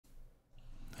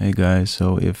Hey guys,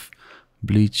 so if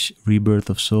Bleach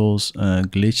Rebirth of Souls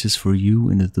glitches for you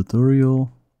in the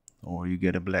tutorial, or you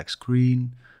get a black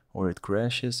screen, or it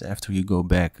crashes after you go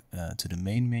back to the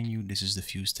main menu, this is the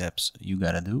few steps you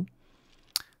gotta do.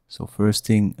 So first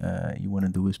thing you want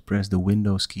to do is press the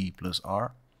Windows key plus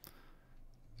R.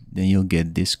 Then you'll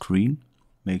get this screen.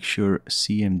 Make sure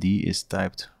CMD is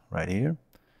typed right here.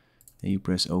 Then you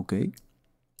press OK.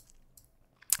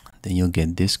 Then you'll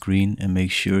get this screen and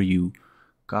make sure you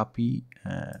copy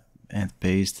and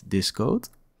paste this code.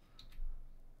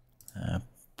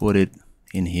 Put it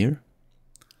in here.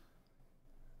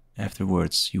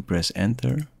 Afterwards you press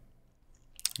enter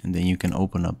and then you can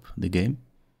open up the game.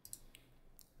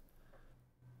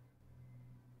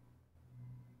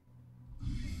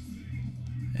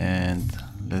 And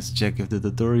let's check if the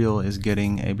tutorial is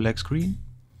getting a black screen.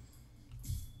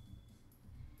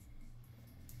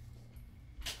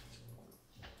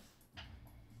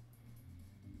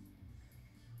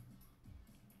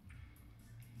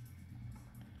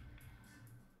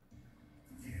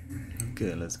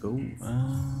 Okay, let's go.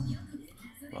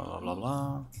 Blah blah blah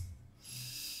blah.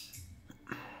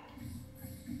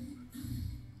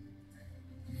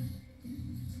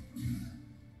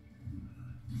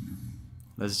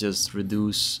 Let's just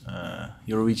reduce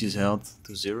your reach's health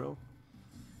to 0.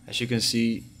 As you can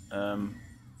see,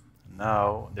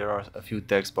 now there are a few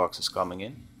text boxes coming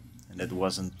in, and that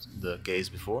wasn't the case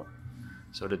before.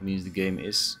 So that means the game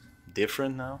is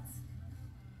different now.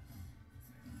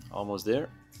 Almost there.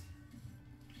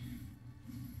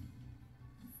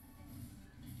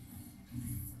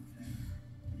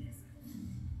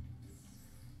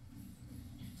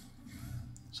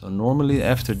 So normally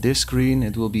after this screen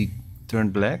it will be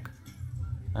turned black,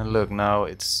 and look, now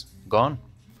it's gone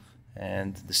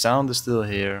and the sound is still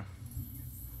here.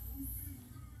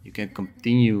 You can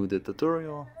continue the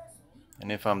tutorial,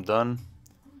 and if I'm done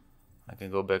I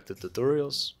can go back to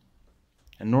tutorials,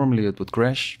 and normally it would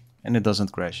crash, and it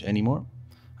doesn't crash anymore.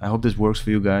 I hope this works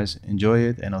for you guys. Enjoy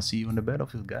it, and I'll see you on the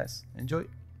battlefield, guys. Enjoy.